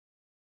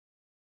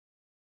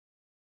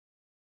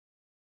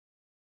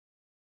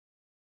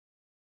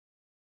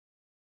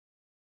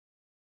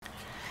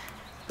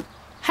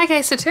Hi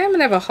guys, so today I'm going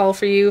to have a haul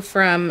for you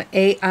from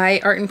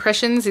AI Art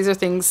Impressions. These are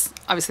things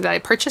obviously that I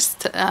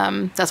purchased,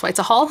 that's why it's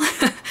a haul.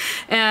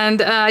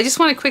 And I just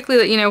want to quickly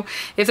let you know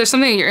if there's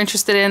something you're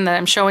interested in that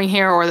I'm showing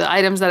here, or the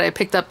items that I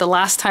picked up the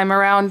last time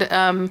around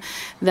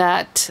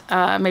that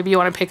maybe you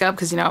want to pick up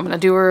because, you know, I'm going to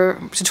do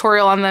a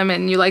tutorial on them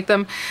and you like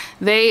them.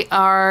 They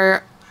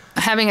are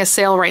having a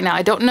sale right now.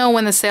 I don't know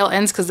when the sale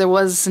ends because there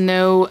was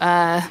no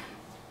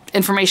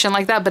information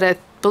like that, but I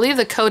believe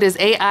the code is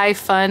AI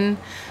Fun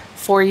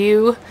for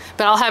you,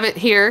 but I'll have it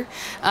here.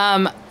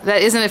 That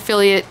is an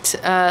affiliate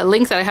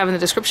link that I have in the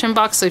description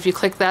box, so if you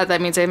click that, that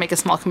means I make a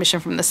small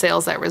commission from the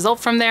sales that result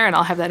from there, and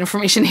I'll have that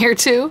information here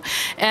too.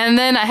 And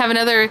then I have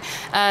another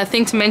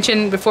thing to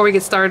mention before we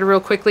get started real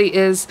quickly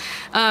is,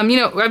 you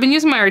know, I've been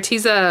using my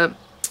Arteza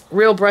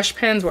real brush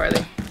pens. Where are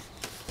they?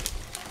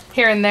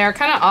 Here and there,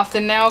 kind of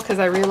often now, because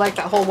I really like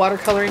that whole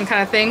watercoloring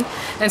kind of thing.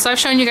 And so I've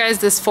shown you guys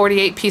this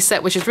 48 piece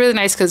set, which is really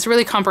nice because it's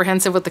really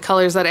comprehensive with the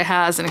colors that it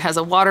has, and it has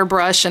a water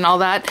brush and all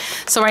that.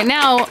 So right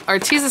now,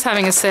 Arteza's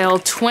having a sale,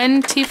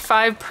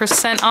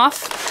 25%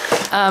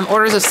 off,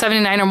 orders of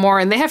 79 or more,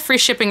 and they have free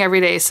shipping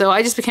every day. So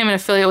I just became an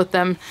affiliate with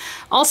them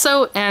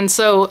also, and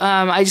so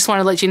I just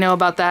want to let you know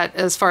about that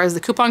as far as the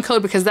coupon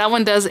code, because that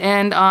one does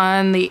end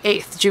on the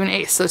 8th, June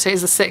 8th. So today's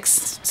the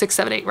 6th, 6,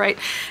 7, 8, right?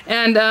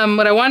 And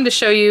what I wanted to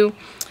show you,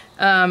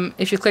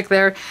 if you click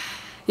there,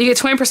 you get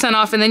 20%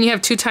 off, and then you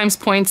have 2 times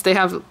points. They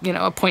have, you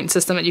know, a point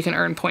system that you can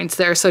earn points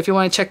there, so if you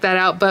want to check that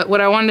out. But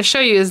what I wanted to show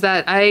you is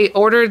that I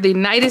ordered the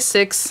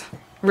 96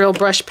 real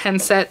brush pen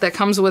set that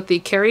comes with the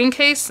carrying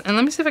case, and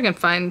let me see if I can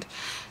find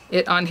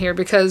it on here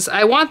because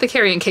I want the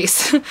carrying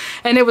case.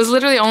 And it was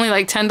literally only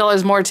like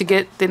 $10 more to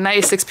get the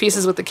 96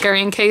 pieces with the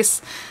carrying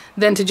case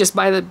than to just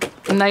buy the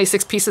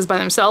 96 pieces by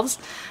themselves.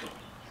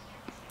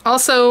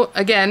 Also,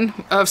 again,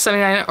 of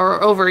 79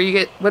 or over, you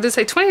get, what did it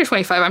say, 20 or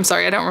 25? I'm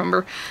sorry, I don't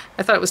remember.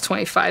 I thought it was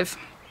 25.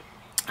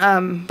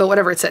 But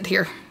whatever it said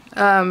here.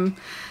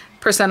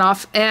 Percent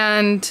off.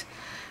 And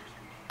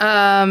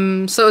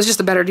so it was just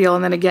a better deal,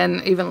 and then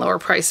again, even lower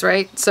price,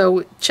 right?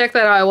 So check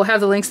that out. I will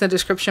have the links in the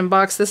description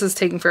box. This is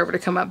taking forever to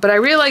come up. But I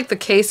really like the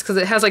case because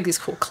it has like these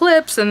cool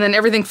clips, and then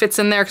everything fits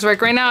in there. Because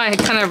like right now I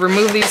kind of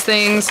remove these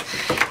things,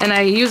 and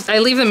I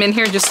leave them in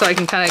here just so I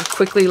can kind of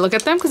quickly look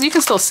at them, because you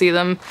can still see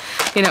them,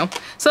 you know.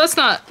 So that's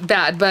not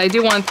bad, but I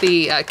do want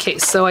the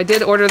case. So I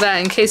did order that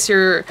in case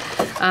you're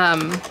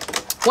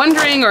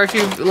wondering, or if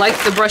you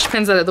like the brush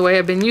pens the way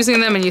I've been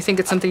using them and you think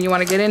it's something you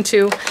want to get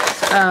into.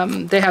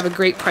 They have a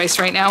great price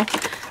right now.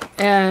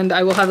 And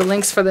I will have the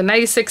links for the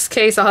 96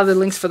 case. I'll have the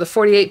links for the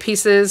 48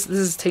 pieces. This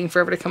is taking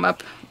forever to come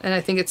up, and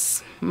I think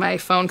it's my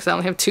phone because I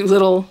only have 2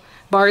 little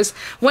bars.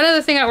 One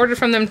other thing I ordered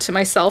from them to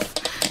myself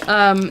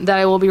that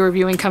I will be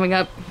reviewing coming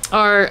up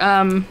are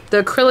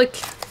the acrylic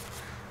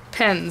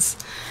pens.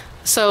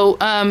 So,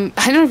 I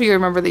don't know if you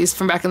remember these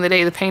from back in the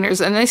day, the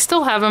painters, and they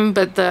still have them,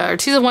 but the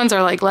Arteza ones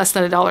are like less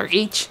than $1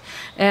 each.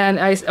 And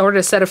I ordered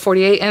a set of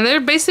 48, and they're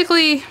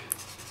basically,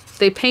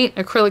 they paint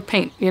acrylic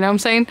paint, you know what I'm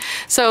saying?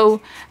 So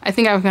I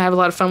think I'm gonna have a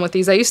lot of fun with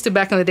these. I used to,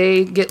 back in the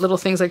day, get little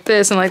things like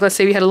this, and like, let's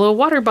say you had a little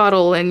water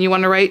bottle and you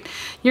want to write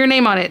your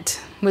name on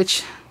it,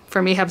 which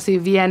for me happens to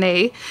be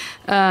Vianney.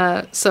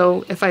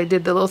 So if I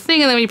did the little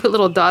thing, and then you put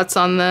little dots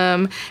on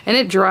them, and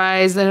it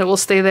dries, then it will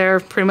stay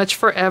there pretty much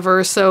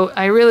forever. So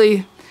I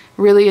really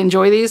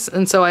enjoy these,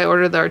 and so I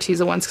ordered the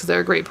Arteza ones because they're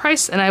a great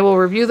price, and I will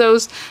review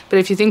those. But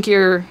if you think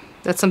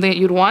that's something that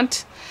you'd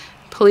want,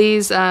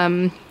 please go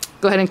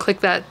ahead and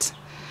click that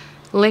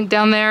link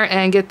down there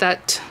and get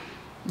that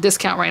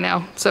discount right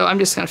now. So I'm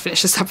just gonna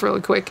finish this up really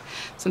quick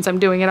since I'm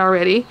doing it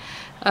already.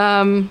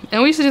 And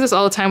we used to do this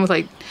all the time with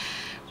like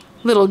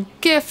little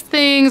gift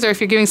things, or if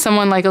you're giving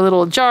someone like a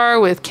little jar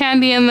with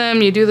candy in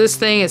them, you do this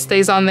thing, it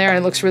stays on there and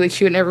it looks really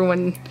cute, and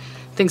everyone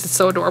thinks it's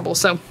so adorable.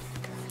 So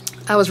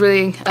I was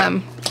really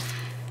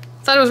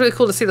thought it was really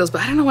cool to see those, but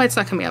I don't know why it's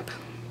not coming up.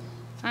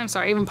 I'm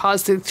sorry, I even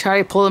paused to try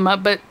to pull them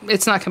up, but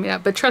it's not coming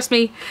up. But trust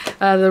me,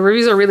 the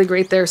reviews are really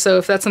great there, so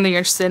if that's something you're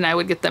interested in, I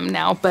would get them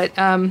now. But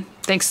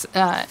thanks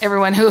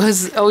everyone who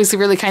has always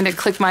really kind of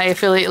clicked my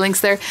affiliate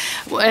links there.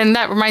 And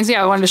that reminds me,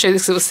 I wanted to show you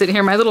this because it was sitting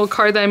here, my little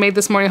card that I made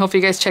this morning.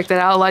 Hopefully you guys checked that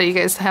out. A lot of you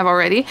guys have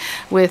already,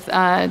 with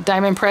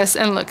diamond press,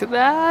 and look at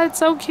that, it's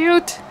so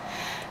cute.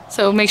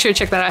 So make sure to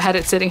check that out. I had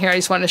it sitting here. I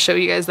just wanted to show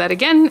you guys that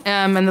again.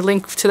 And the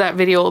link to that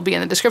video will be in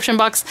the description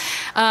box.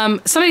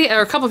 Somebody,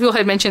 or a couple of people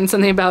had mentioned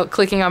something about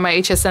clicking on my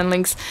HSN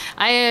links.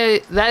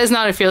 That is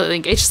not an affiliate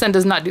link. HSN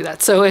does not do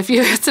that. So if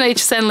it's an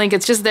HSN link,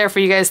 it's just there for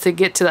you guys to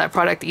get to that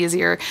product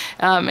easier.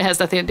 It has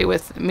nothing to do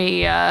with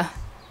me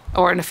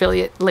or an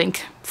affiliate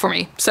link for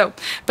me. So,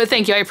 but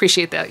thank you. I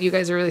appreciate that. You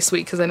guys are really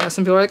sweet, because I know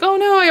some people are like, oh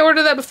no, I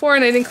ordered that before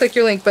and I didn't click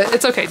your link. But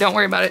it's okay. Don't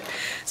worry about it,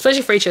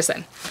 especially for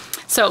HSN.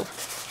 So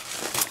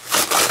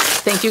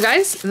thank you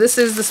guys. This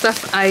is the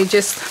stuff I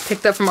just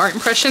picked up from Art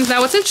Impressions.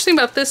 Now what's interesting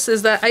about this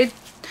is that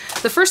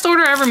the first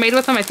order I ever made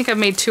with them, I think I've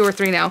made 2 or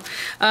 3 now.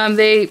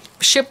 They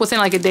ship within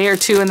like a day or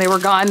 2 and they were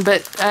gone,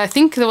 but I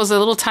think there was a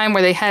little time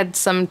where they had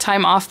some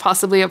time off,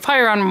 possibly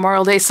probably around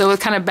Memorial Day, so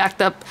it kind of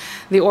backed up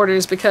the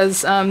orders,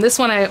 because this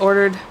one I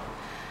ordered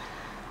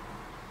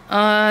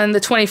on the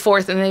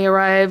 24th, and they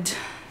arrived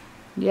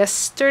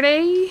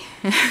yesterday,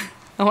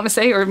 I want to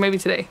say, or maybe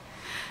today.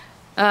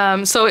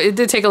 So it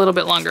did take a little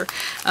bit longer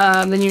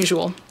than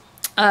usual.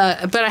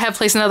 But I have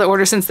placed another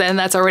order since then.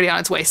 That's already on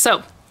its way.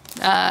 So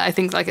I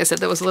think, like I said,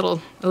 there was a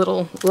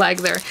little lag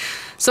there.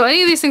 So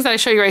any of these things that I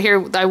show you right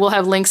here, I will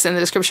have links in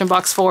the description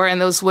box for, and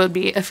those would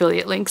be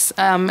affiliate links.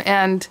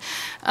 And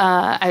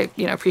I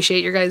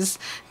appreciate you guys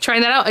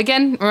trying that out.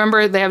 Again,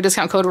 remember, they have a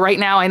discount code right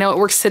now. I know it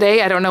works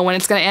today. I don't know when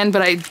it's going to end,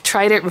 but I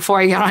tried it before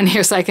I got on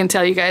here, so I can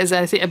tell you guys.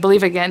 I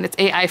believe, again, it's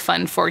AI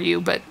Fun for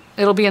you, but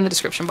it'll be in the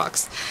description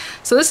box.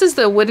 So this is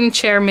the wooden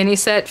chair mini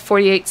set,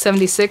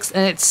 $48.76,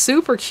 and it's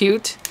super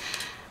cute.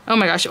 Oh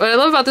my gosh, what I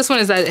love about this one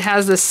is that it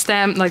has this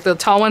stem, like the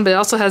tall one, but it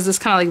also has this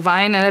kind of like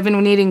vine, and I've been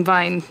needing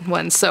vine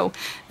ones, so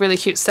really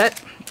cute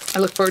set. I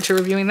look forward to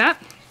reviewing that.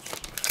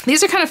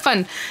 These are kind of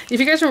fun.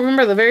 If you guys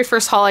remember the very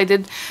first haul I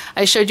did,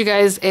 I showed you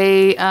guys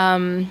a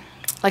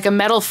like a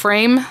metal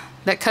frame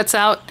that cuts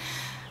out,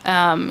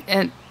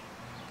 and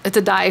it's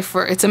a die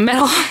for, it's a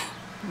metal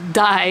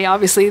die,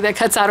 obviously, that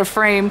cuts out a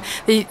frame.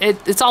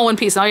 It's all one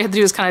piece. All you have to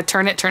do is kind of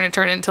turn it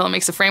until it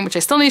makes a frame, which I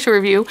still need to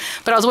review,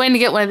 but I was waiting to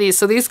get one of these.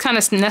 So these kind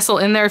of nestle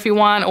in there if you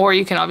want, or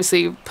you can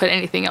obviously put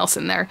anything else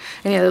in there,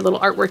 any other little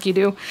artwork you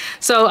do.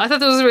 So I thought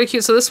that was really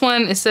cute. So this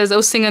one, it says, "Oh,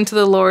 sing unto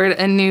the Lord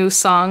a new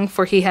song,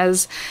 for he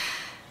has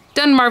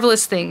done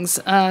marvelous things."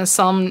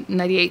 Psalm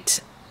 98,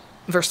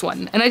 verse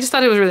 1. And I just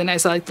thought it was really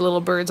nice. I like the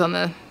little birds on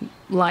the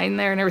line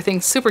there and everything.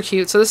 Super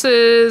cute. So this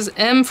is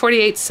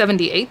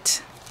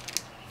M4878.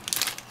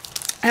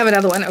 I have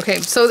another one.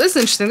 Okay, so this is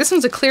interesting. This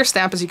one's a clear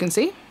stamp, as you can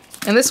see.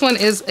 And this one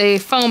is a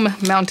foam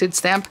mounted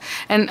stamp.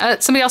 And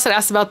somebody else had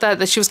asked about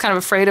that she was kind of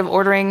afraid of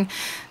ordering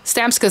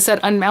stamps because it said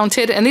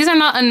unmounted. And these are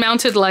not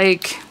unmounted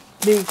like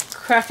the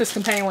Crafter's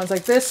Companion ones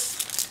like this.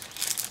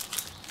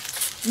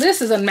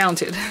 This is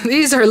unmounted.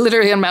 These are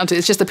literally unmounted.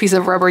 It's just a piece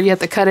of rubber. You have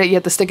to cut it, you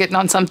have to stick it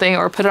on something,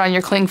 or put it on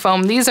your cling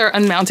foam. These are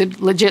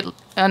unmounted, legit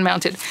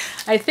unmounted.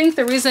 I think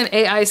the reason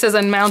AI says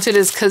unmounted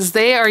is because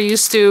they are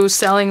used to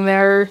selling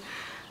their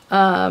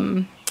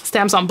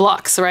stamps on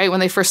blocks, right? When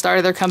they first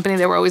started their company,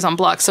 they were always on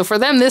blocks. So for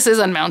them, this is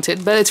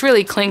unmounted, but it's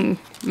really cling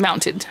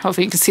mounted.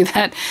 Hopefully you can see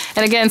that.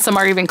 And again, some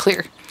are even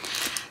clear.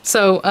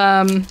 So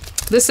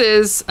this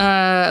is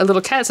a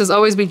little cat. It says,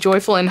 "Always be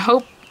joyful in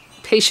hope,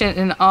 patient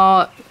in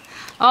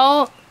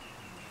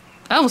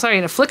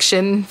in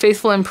affliction,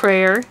 faithful in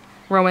prayer."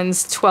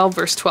 Romans 12,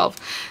 verse 12.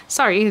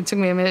 Sorry, it took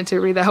me a minute to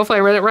read that. Hopefully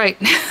I read it right.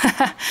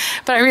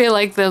 But I really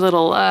like the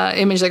little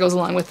image that goes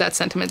along with that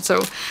sentiment.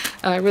 So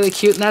really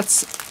cute. And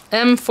that's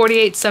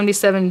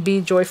M4877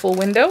 Be Joyful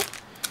window.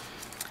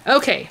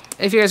 Okay,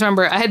 if you guys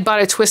remember, I had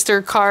bought a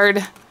Twister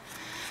card,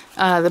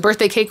 the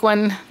birthday cake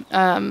one,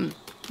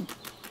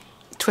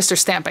 Twister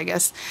stamp, I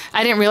guess.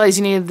 I didn't realize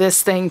you needed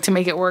this thing to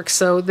make it work.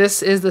 So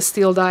this is the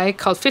steel die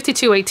called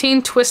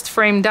 5218 twist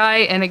frame die,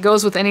 and it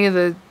goes with any of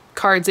the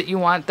cards that you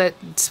want that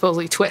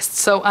supposedly twist.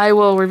 So I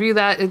will review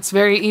that. It's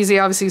very easy.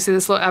 Obviously you see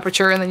this little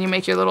aperture, and then you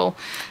make your little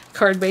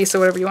card base or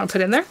whatever you want to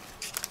put in there.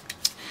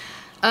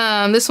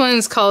 This one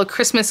is called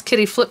Christmas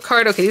Kitty Flip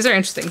Card. Okay, these are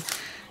interesting.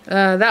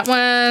 That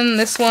one,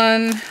 this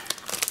one,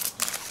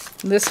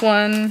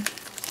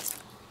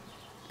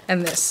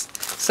 and this.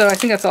 So I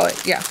think that's all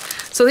yeah.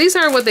 So these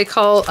are what they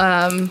call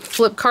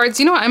flip cards.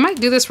 You know what? I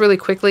might do this really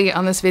quickly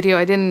on this video.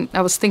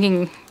 I was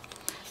thinking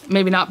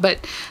maybe not, but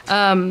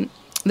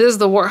this is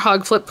the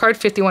Warthog flip card,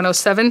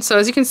 5107. So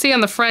as you can see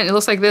on the front, it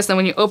looks like this. And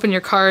when you open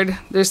your card,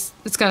 it's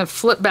going to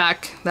flip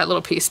back that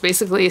little piece.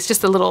 Basically, it's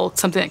just a little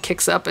something that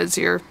kicks up as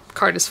your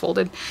card is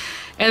folded.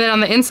 And then on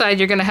the inside,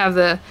 you're going to have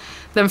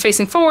them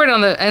facing forward,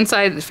 on the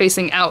inside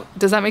facing out.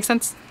 Does that make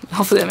sense?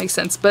 Hopefully that makes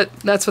sense. But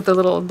that's what the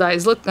little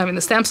dies the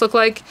stamps look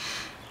like.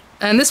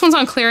 And this one's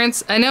on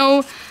clearance. I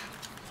know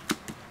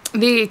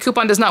the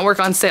coupon does not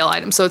work on sale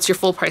items, so it's your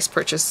full price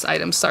purchase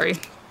items. Sorry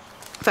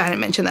if I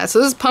hadn't mentioned that. So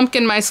this is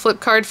Pumpkin Mice Flip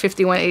Card,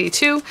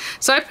 5182.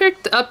 So I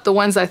picked up the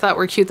ones I thought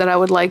were cute that I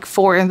would like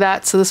for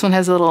that. So this one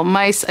has a little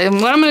mice.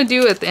 And what I'm going to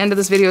do at the end of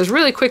this video is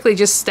really quickly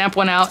just stamp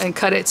one out and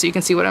cut it so you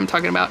can see what I'm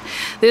talking about.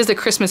 This is the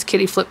Christmas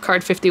Kitty Flip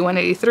Card,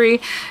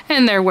 5183.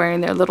 And they're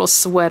wearing their little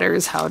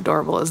sweaters. How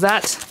adorable is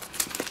that?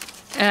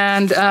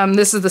 And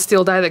this is the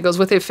steel die that goes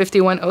with it,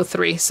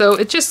 5103. So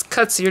it just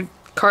cuts your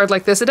card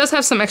like this. It does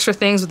have some extra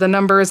things with the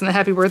numbers and the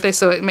happy birthday,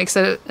 so it makes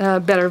it a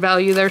better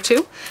value there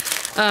too.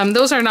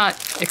 Those are not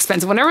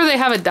expensive. Whenever they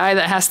have a die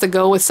that has to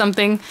go with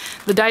something,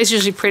 the die is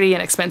usually pretty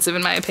inexpensive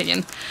in my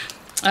opinion.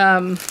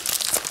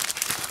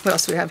 What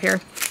else do we have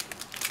here?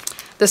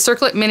 The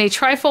Circlet Mini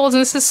Trifolds,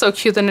 and this is so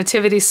cute. The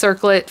Nativity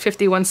Circlet,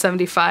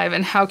 5175,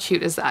 and how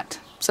cute is that?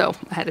 So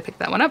I had to pick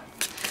that one up.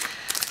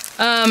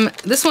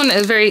 This one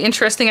is very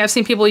interesting. I've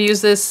seen people use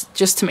this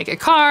just to make a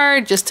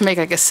card, just to make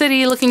like a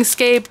city looking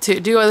scape, to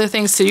do other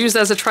things, to use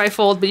as a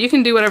trifold, but you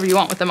can do whatever you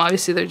want with them.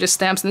 Obviously they're just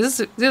stamps, and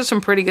these are some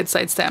pretty good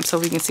side stamps, so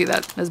we can see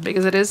that as big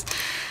as it is.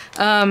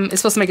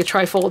 It's supposed to make a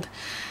trifold.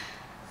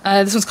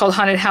 This one's called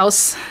Haunted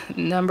House,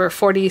 number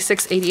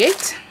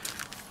 4688.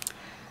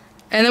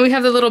 And then we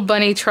have the little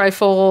bunny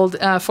trifold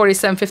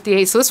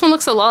 4758. So this one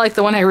looks a lot like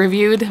the one I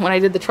reviewed when I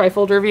did the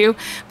trifold review,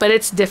 but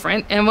it's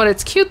different. And what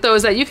it's cute though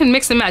is that you can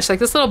mix and match. Like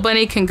this little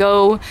bunny can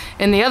go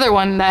in the other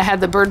one that had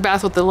the bird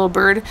bath with the little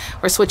bird,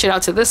 or switch it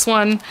out to this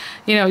one.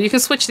 You know, you can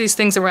switch these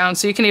things around,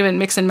 so you can even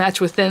mix and match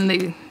within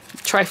the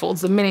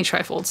trifolds, the mini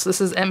trifolds. So this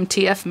is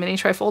MTF mini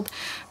trifold.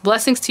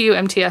 Blessings to you,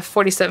 MTF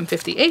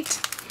 4758.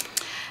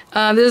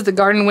 This is the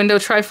garden window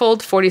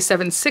trifold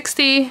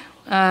 4760.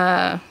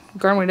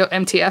 Garden window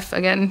MTF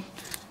again.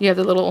 You have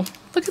the little,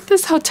 look at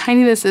this, how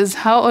tiny this is.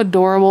 How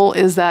adorable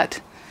is that?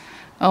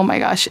 Oh my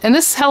gosh. And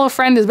this Hello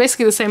Friend is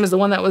basically the same as the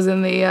one that was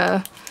in the,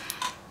 I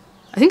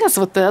think that's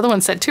what the other one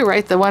said too,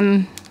 right? The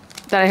one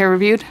that I have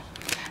reviewed.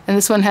 And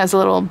this one has a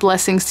little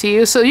blessings to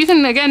you. So you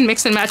can, again,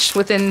 mix and match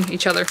within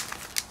each other.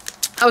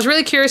 I was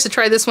really curious to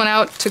try this one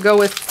out to go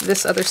with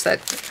this other set.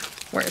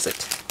 Where is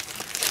it?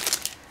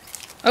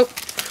 Oh.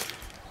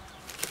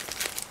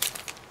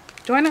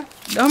 Do I not?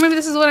 Oh, maybe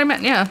this is what I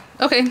meant. Yeah.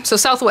 Okay, so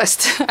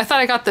Southwest. I thought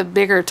I got the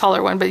bigger,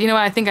 taller one, but you know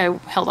what? I think I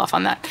held off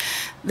on that.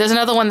 There's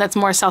another one that's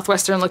more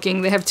Southwestern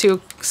looking. They have two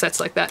sets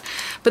like that.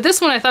 But this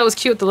one I thought was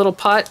cute, the little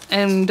pot.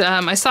 And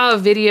I saw a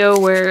video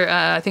where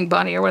I think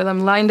Bonnie or one of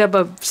them lined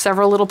up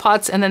several little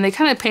pots, and then they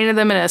kind of painted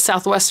them in a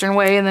Southwestern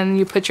way, and then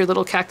you put your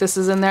little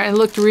cactuses in there, and it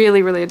looked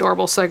really, really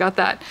adorable. So I got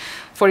that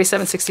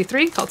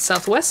 4763 called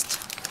Southwest.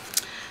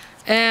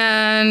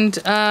 And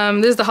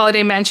this is the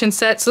Holiday Mansion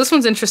set. So this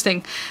one's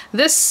interesting.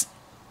 This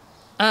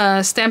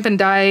stamp and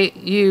die,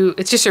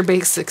 it's just your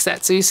basic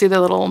set. So you see the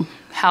little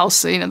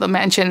house, you know, the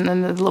mansion,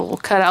 and the little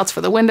cutouts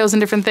for the windows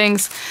and different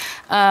things.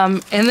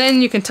 And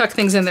then you can tuck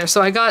things in there. So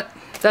I got,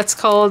 that's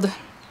called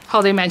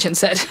Holiday Mansion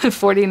set,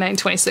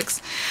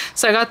 4926.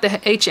 So I got the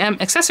HM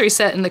accessory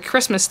set and the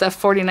Christmas stuff,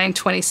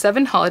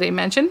 4927 Holiday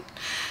Mansion.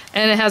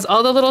 And it has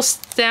all the little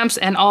stamps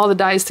and all the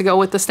dies to go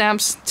with the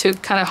stamps to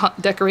kind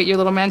of decorate your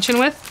little mansion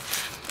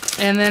with.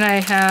 And then I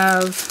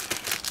have,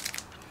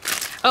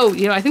 oh,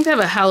 you know, I think they have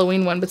a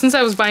Halloween one, but since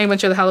I was buying a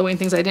bunch of the Halloween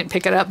things, I didn't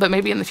pick it up, but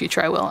maybe in the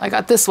future I will. I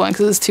got this one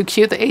because it's too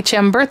cute, the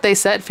HM birthday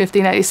set,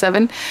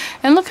 5097.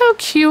 And look how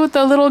cute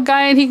the little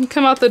guy, and he can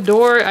come out the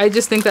door. I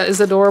just think that is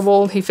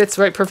adorable. He fits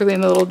right perfectly in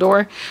the little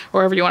door,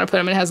 wherever you want to put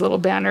him. It has a little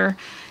banner,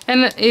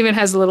 and it even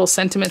has a little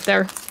sentiment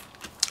there.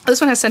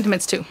 This one has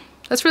sentiments too.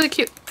 That's really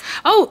cute.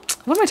 Oh,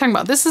 what am I talking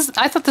about? This is,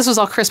 I thought this was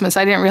all Christmas.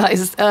 I didn't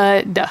realize,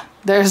 duh.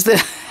 There's the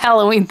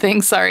Halloween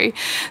thing, sorry.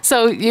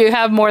 So you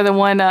have more than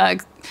one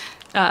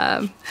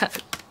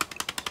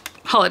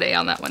holiday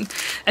on that one.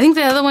 I think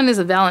the other one is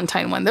a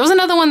Valentine one. There was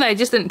another one that I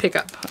just didn't pick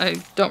up.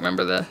 I don't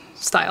remember the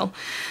style.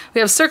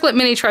 We have Circlet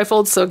Mini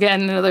Trifold, so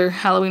again, another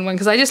Halloween one,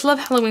 because I just love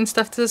Halloween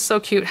stuff. This is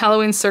so cute.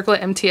 Halloween Circlet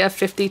MTF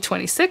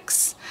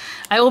 5026.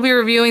 I will be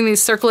reviewing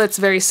these circlets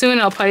very soon.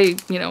 I'll probably,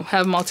 you know,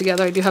 have them all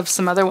together. I do have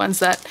some other ones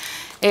that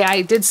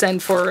AI did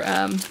send for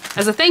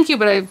as a thank you,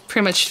 but I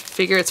pretty much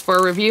figure it's for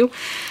a review.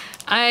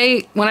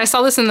 When I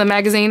saw this in the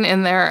magazine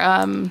in their,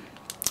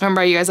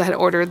 remember you guys, I had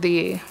ordered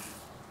the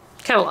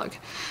catalog.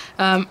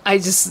 I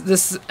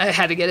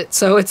had to get it.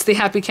 So it's the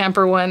Happy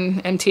Camper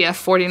one, MTF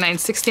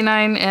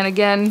 4969. And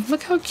again,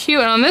 look how cute.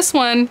 And on this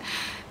one,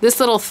 this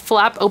little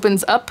flap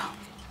opens up.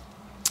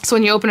 So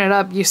when you open it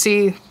up, you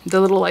see the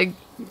little like,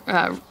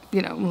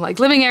 you know, like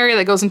living area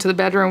that goes into the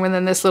bedroom, and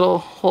then this little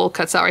hole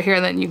cuts out right here,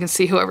 and then you can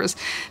see whoever's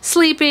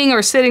sleeping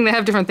or sitting. They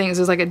have different things.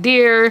 There's like a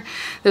deer,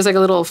 there's like a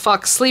little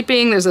fox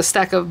sleeping, there's a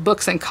stack of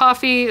books and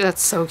coffee.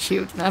 That's so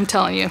cute, I'm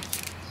telling you.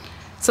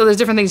 So there's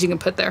different things you can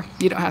put there.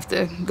 You don't have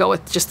to go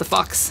with just the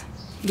fox.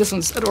 This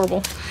one's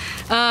adorable.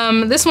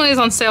 This one is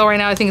on sale right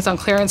now. I think it's on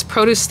clearance.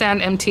 Produce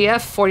Stand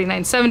MTF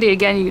 4970.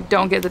 Again, you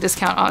don't get the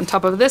discount on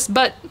top of this,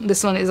 but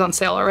this one is on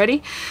sale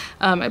already.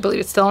 I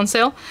believe it's still on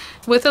sale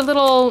with a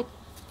little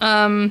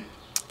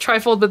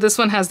trifold, but this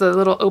one has the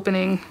little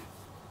opening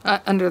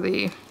under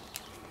the,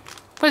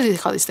 what do they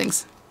call these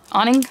things?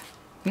 Awning?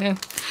 Yeah.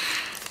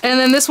 And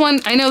then this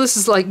one, I know this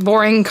is like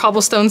boring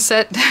cobblestone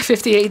set,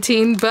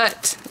 5018,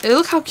 but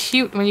look how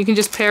cute when you can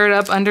just pair it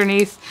up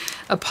underneath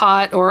a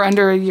pot or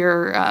under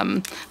your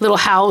little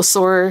house,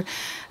 or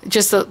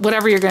just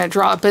whatever you're going to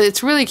draw. But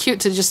it's really cute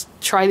to just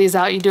try these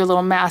out. You do a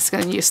little mask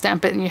and then you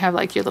stamp it and you have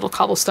like your little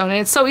cobblestone. And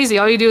it's so easy.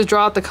 All you do is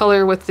draw out the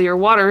color with your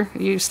water.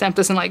 You stamp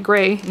this in like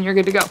gray and you're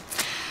good to go.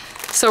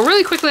 So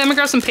really quickly, I'm gonna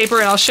grab some paper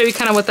and I'll show you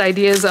kind of what the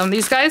idea is on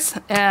these guys.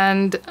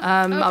 And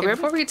okay,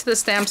 before we get to the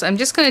stamps, I'm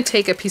just gonna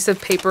take a piece of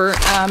paper.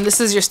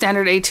 This is your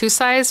standard A2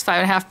 size,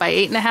 5.5 by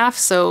 8.5.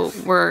 So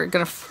we're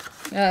gonna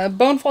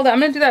bone fold it. I'm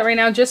gonna do that right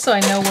now just so I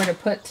know where to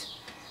put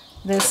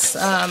this,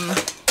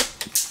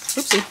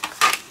 oopsie.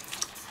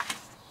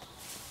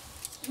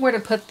 Where to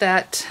put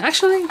that.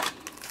 Actually,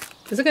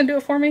 is it gonna do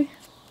it for me?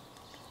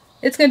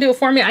 It's gonna do it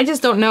for me. I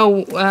just don't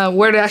know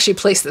where to actually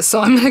place this. So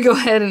I'm gonna go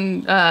ahead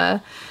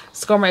and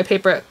score my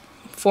paper at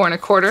 4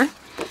 1/4.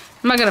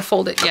 I'm not gonna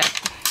fold it yet.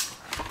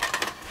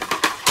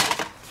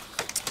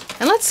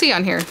 And let's see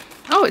on here.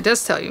 Oh, it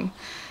does tell you.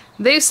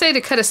 They say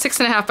to cut a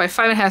 6.5 by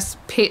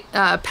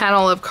 5.5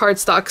 panel of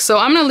cardstock. So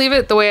I'm gonna leave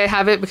it the way I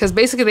have it because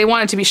basically they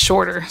want it to be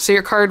shorter. So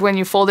your card, when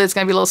you fold it, it's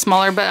gonna be a little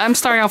smaller, but I'm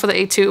starting off with an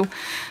A2.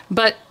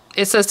 But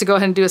it says to go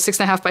ahead and do a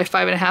 6.5 by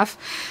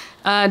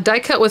 5.5. Die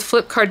cut with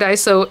flip card die,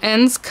 so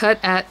ends cut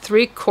at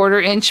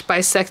 3/4 inch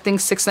bisecting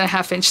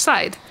 6.5 inch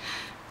side.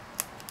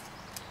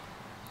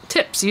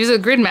 Tips: use a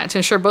grid mat to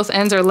ensure both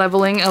ends are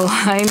leveling,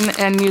 align,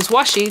 and use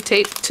washi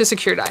tape to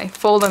secure die.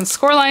 Fold on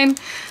score line.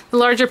 The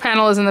larger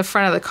panel is in the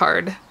front of the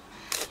card.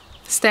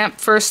 Stamp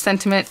first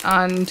sentiment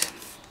on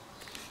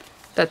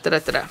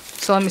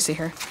So let me see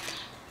here.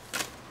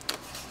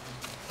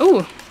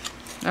 Ooh.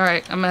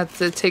 Alright, I'm gonna have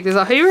to take this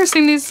off. Have you ever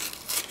seen these?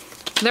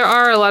 There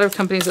are a lot of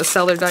companies that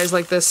sell their dies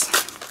like this.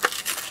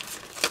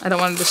 I don't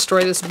want to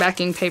destroy this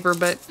backing paper,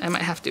 but I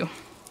might have to.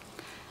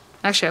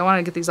 Actually, I want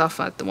to get these off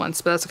at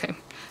once, but that's okay.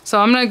 So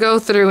I'm going to go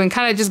through and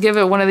kind of just give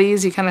it one of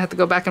these. You kind of have to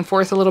go back and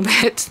forth a little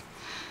bit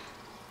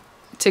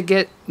to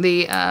get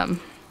the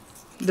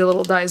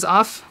little dies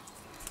off.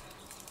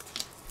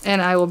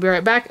 And I will be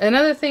right back.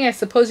 Another thing I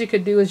suppose you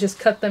could do is just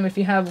cut them if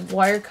you have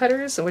wire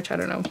cutters, which I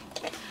don't know.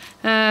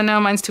 No,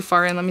 mine's too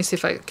far in. Let me see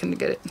if I can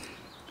get it.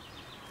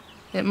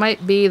 It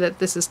might be that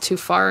this is too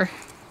far. Do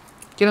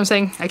you know what I'm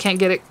saying? I can't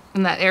get it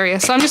in that area.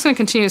 So I'm just going to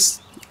continue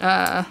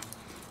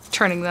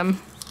turning them.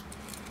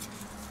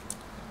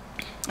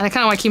 And I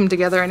kind of want to keep them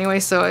together anyway,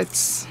 so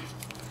it's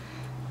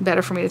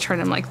better for me to turn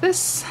them like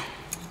this.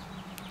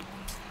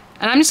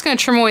 And I'm just going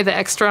to trim away the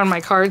extra on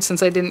my card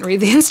since I didn't read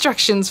the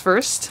instructions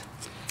first.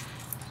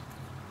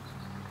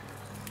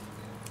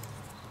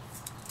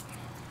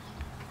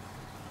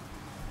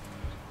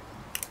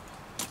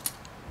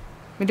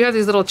 We do have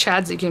these little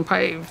chads that you can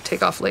probably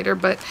take off later,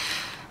 but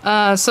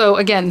so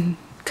again,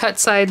 cut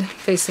side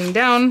facing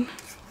down.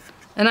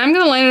 And I'm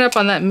going to line it up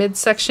on that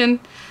midsection,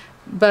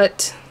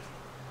 but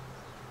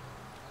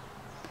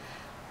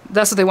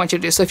that's what they want you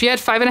to do. So if you had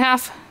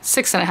 5.5,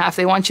 6.5,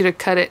 they want you to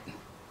cut it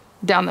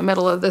down the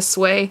middle of this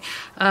way.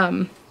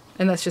 And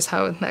that's just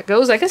how that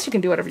goes. I guess you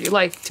can do whatever you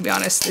like, to be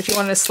honest. If you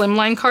wanted a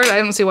slimline card, I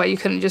don't see why you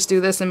couldn't just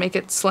do this and make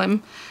it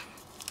slim.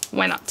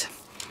 Why not?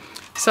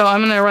 So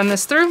I'm going to run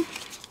this through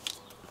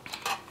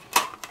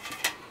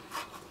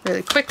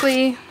really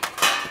quickly.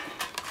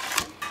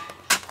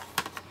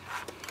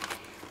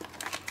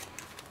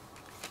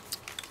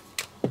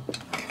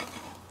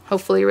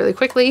 Hopefully really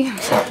quickly.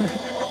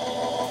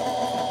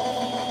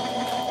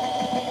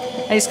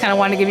 I just kind of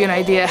wanted to give you an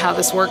idea how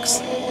this works.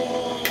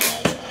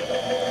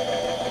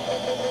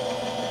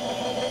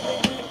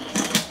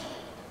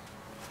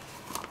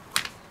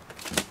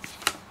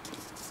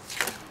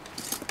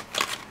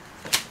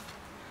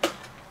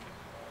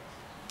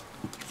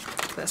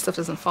 That stuff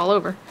doesn't fall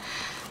over.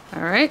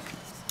 All right.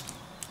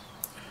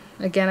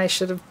 Again, I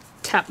should have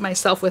tapped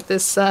myself with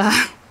this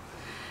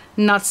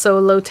not so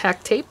low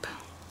tack tape.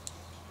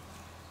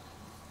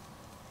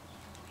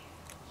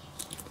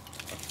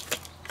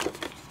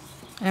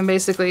 And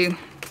basically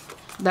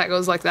that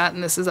goes like that,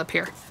 and this is up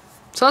here.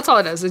 So that's all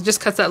it does. It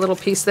just cuts that little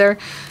piece there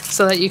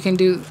so that you can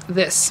do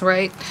this,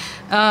 right?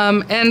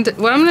 And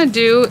what I'm gonna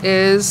do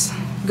is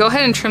go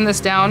ahead and trim this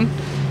down.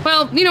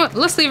 Well, you know what,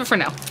 let's leave it for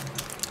now.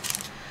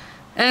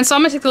 And so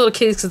I'm gonna take the little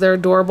kitties because they're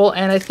adorable,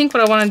 and I think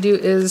what I wanna do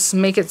is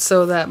make it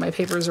so that my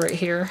paper is right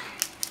here.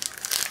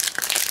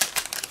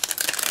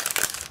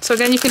 So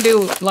again, you can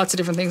do lots of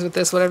different things with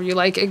this, whatever you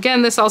like.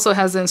 Again, this also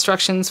has the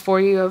instructions for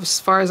you as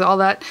far as all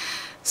that.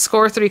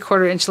 Score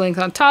 3/4 inch length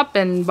on top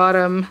and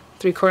bottom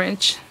 3/4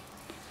 inch.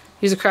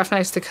 Use a craft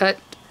knife to cut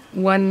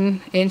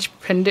 1 inch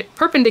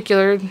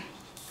perpendicular.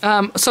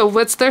 So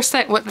what's they're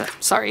saying?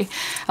 Sorry,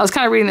 I was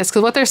kind of reading this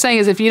because what they're saying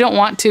is if you don't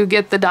want to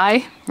get the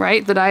die,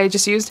 right, the die I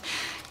just used,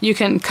 you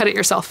can cut it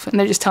yourself, and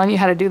they're just telling you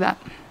how to do that.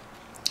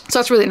 So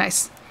that's really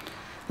nice.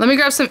 Let me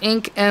grab some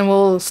ink and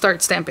we'll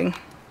start stamping.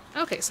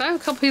 Okay, so I have a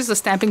couple pieces of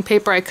stamping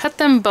paper. I cut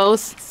them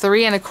both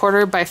 3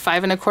 1/4 by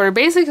 5 1/4,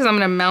 basically because I'm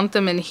going to mount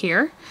them in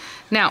here.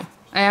 Now,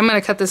 I am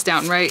going to cut this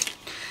down, right?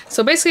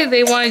 So basically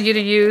they wanted you to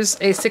use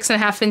a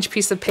 6.5 inch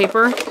piece of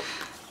paper.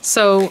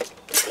 So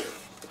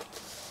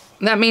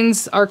that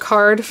means our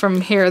card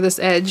from here, this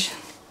edge.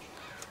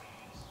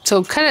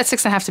 So cut it at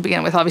 6.5 to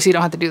begin with. Obviously you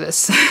don't have to do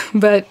this,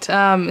 but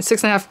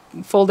 6.5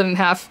 folded in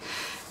half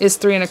is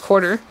 3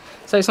 1/4.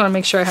 So I just want to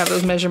make sure I have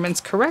those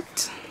measurements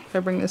correct. If I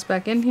bring this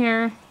back in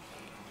here.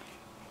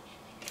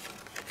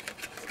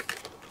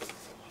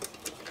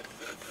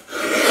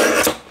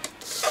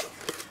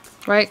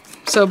 Right?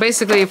 So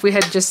basically if I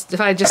had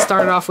just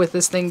started off with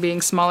this thing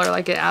being smaller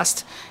like it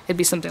asked, it'd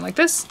be something like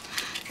this.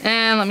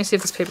 And let me see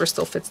if this paper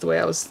still fits the way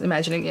I was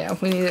imagining. Yeah,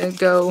 we need to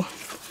go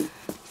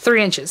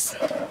 3 inches.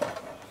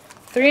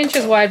 3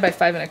 inches wide by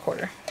 5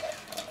 1/4.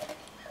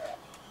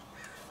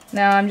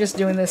 Now I'm just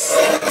doing this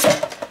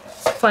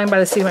flying by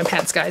the seat of my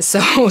pants, guys,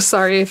 so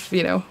sorry if,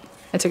 you know,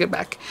 I took it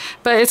back.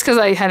 But it's because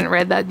I hadn't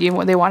read that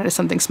they wanted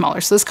something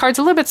smaller. So this card's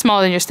a little bit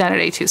smaller than your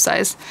standard A2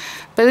 size.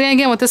 But then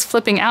again, with this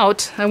flipping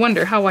out, I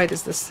wonder, how wide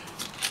is this?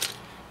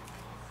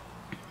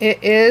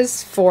 It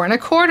is 4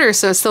 1/4,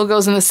 so it still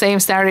goes in the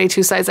same standard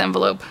A2 size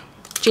envelope.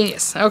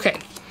 Genius. Okay.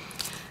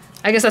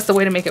 I guess that's the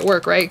way to make it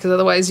work, right? Because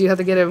otherwise you have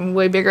to get a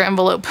way bigger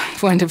envelope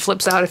when it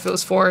flips out if it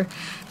was 4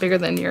 bigger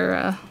than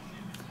your...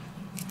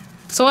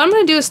 So what I'm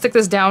going to do is stick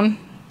this down,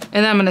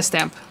 and then I'm going to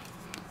stamp.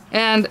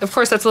 And of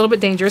course that's a little bit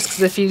dangerous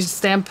because if you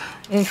stamp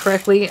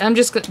incorrectly, I'm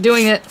just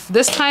doing it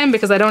this time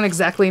because I don't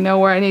exactly know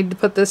where I need to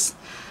put this.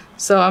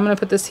 So I'm going to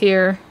put this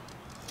here.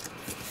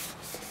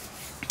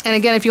 And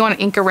again, if you want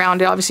to ink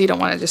around it, obviously you don't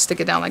want to just stick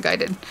it down like I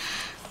did.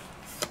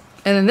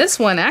 And then this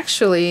one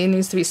actually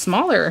needs to be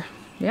smaller.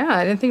 Yeah,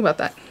 I didn't think about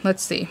that.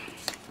 Let's see.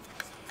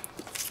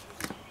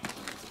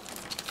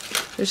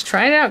 Just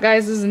trying it out,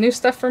 guys. This is new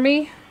stuff for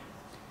me.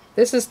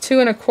 This is 2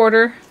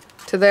 1/4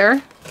 to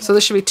there. So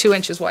this should be 2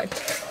 inches wide.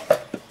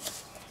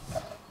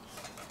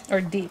 Or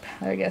deep,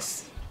 I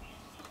guess.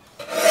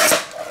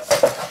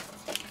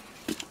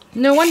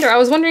 No wonder. I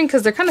was wondering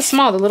because they're kind of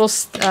small, the little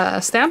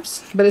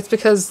stamps. But it's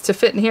because to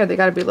fit in here, they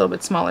got to be a little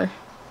bit smaller.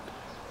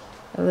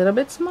 A little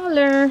bit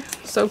smaller.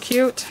 So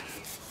cute.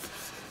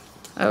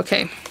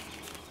 Okay.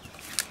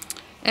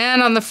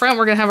 And on the front,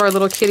 we're going to have our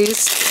little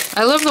kitties.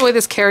 I love the way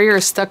this carrier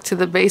is stuck to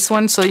the base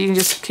one, so you can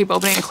just keep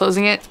opening and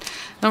closing it.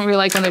 I don't really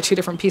like when they're 2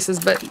 different pieces,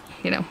 but,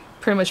 you know,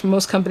 pretty much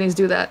most companies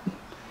do that,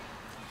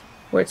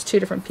 where it's 2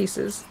 different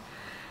pieces.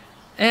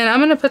 And I'm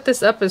going to put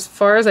this up as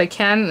far as I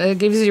can. It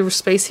gives you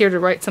space here to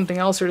write something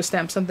else or to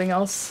stamp something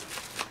else.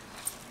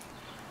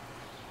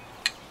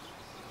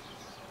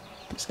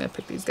 I'm just going to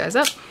pick these guys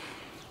up.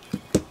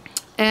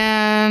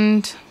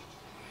 And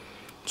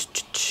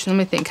let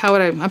me think, how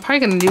would I'm probably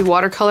going to do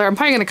watercolor. I'm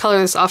probably going to color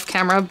this off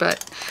camera,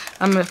 but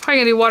I'm probably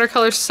going to do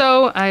watercolor,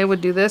 so I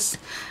would do this.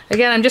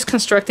 Again, I'm just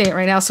constructing it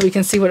right now so we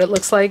can see what it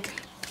looks like.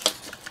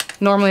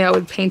 Normally I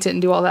would paint it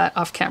and do all that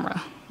off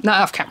camera.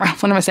 Not off camera,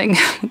 what am I saying?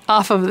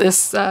 Off of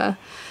this,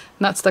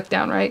 not stuck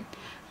down, right?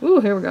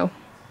 Ooh, here we go.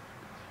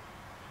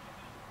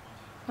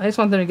 I just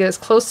want them to get as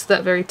close to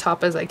that very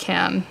top as I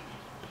can.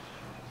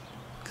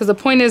 Because the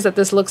point is that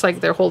this looks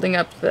like they're holding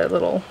up the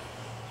little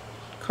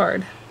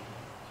card.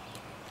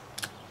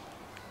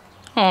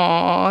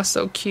 Aw,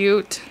 so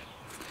cute.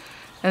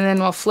 And then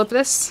we'll flip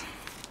this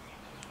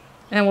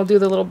and we'll do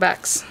the little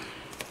backs.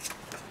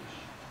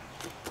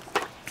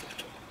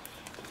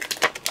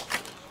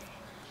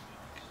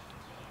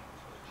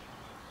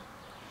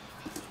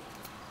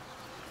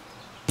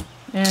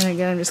 And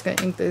again, I'm just going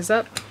to ink these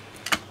up.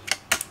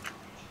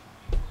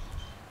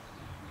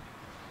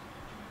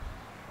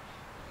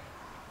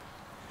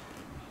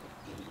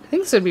 I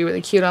think this would be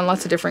really cute on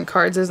lots of different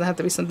cards. It doesn't have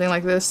to be something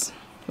like this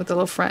with a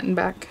little front and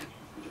back.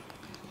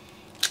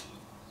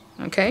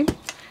 Okay, and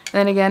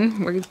then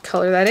again, we're going to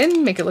color that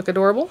in, make it look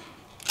adorable.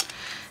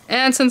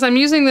 And since I'm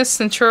using this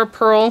Centura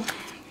Pearl,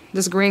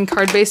 this green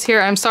card base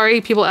here, I'm sorry,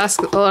 people ask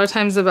a lot of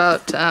times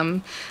about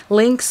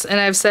links,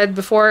 and I've said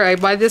before, I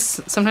buy this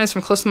sometimes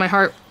from Close to My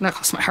Heart, not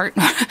Close to My Heart,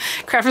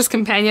 Crafter's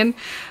Companion,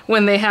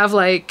 when they have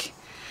like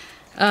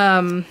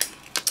bundle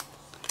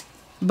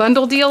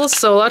deals,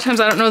 so a lot of times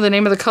I don't know the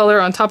name of the color.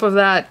 On top of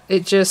that,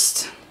 it's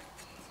just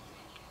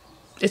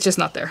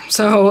not there.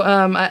 So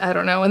I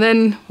don't know. And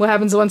then what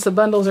happens once the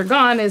bundles are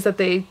gone is that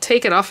they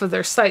take it off of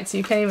their site, so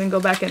you can't even go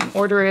back and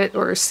order it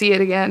or see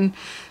it again.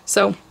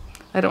 So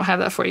I don't have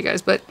that for you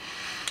guys, but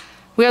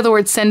we have the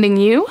word sending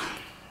you.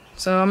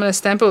 So I'm going to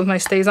stamp it with my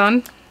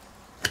StazOn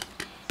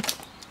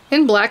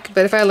in black,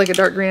 but if I had like a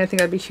dark green, I think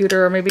that'd be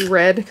cuter, or maybe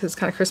red because it's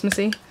kind of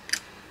Christmassy.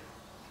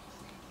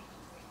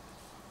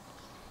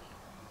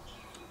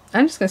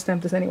 I'm just going to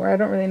stamp this anywhere. I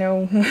don't really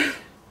know,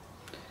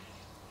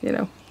 you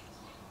know.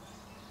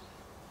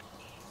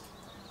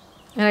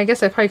 And I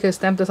guess I probably could have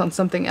stamped this on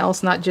something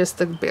else, not just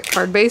the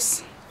card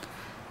base.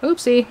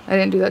 Oopsie, I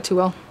didn't do that too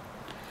well.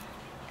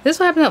 This is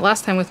what happened that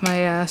last time with my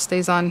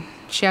StazOn.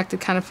 She acted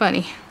kind of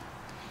funny.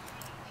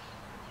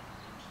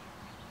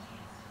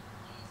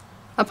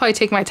 I'll probably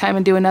take my time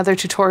and do another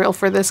tutorial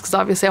for this because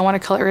obviously I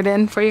want to color it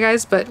in for you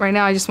guys, but right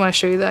now I just want to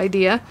show you the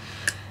idea.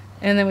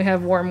 And then we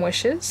have Warm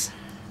Wishes.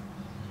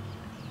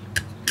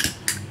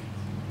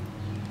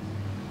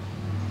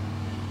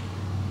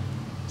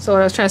 So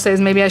what I was trying to say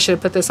is maybe I should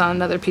have put this on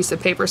another piece of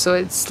paper so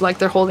it's like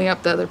they're holding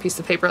up the other piece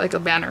of paper like a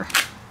banner.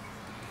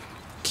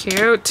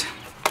 Cute.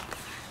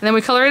 And then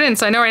we color it in.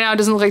 So I know right now it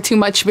doesn't look like too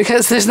much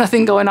because there's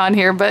nothing going on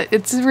here, but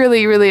it's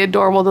really, really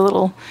adorable, the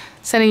little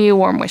sending you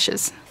warm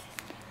wishes.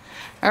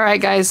 Alright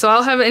guys, so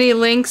I'll have any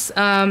links.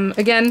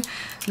 Again,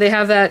 they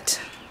have that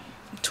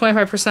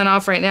 25%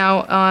 off right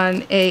now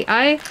on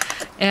AI,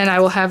 and I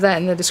will have that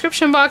in the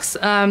description box. The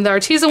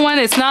Arteza one,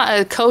 it's not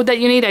a code that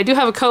you need. I do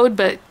have a code,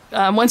 but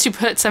once you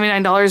put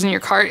 $79 in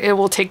your cart, it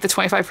will take the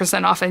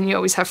 25% off, and you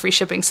always have free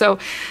shipping. So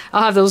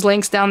I'll have those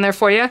links down there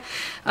for you.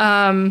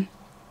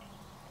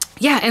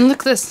 Yeah, and look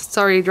at this. It's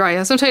already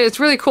dry. Sometimes it's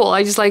really cool.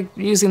 I just like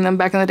using them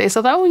back in the day. So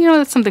I thought, oh, you know,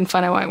 that's something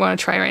fun I might want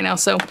to try right now.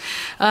 So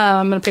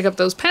I'm going to pick up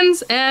those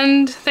pens.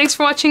 And thanks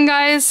for watching,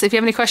 guys. If you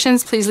have any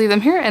questions, please leave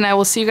them here. And I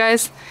will see you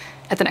guys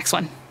at the next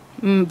one.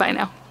 Bye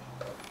now.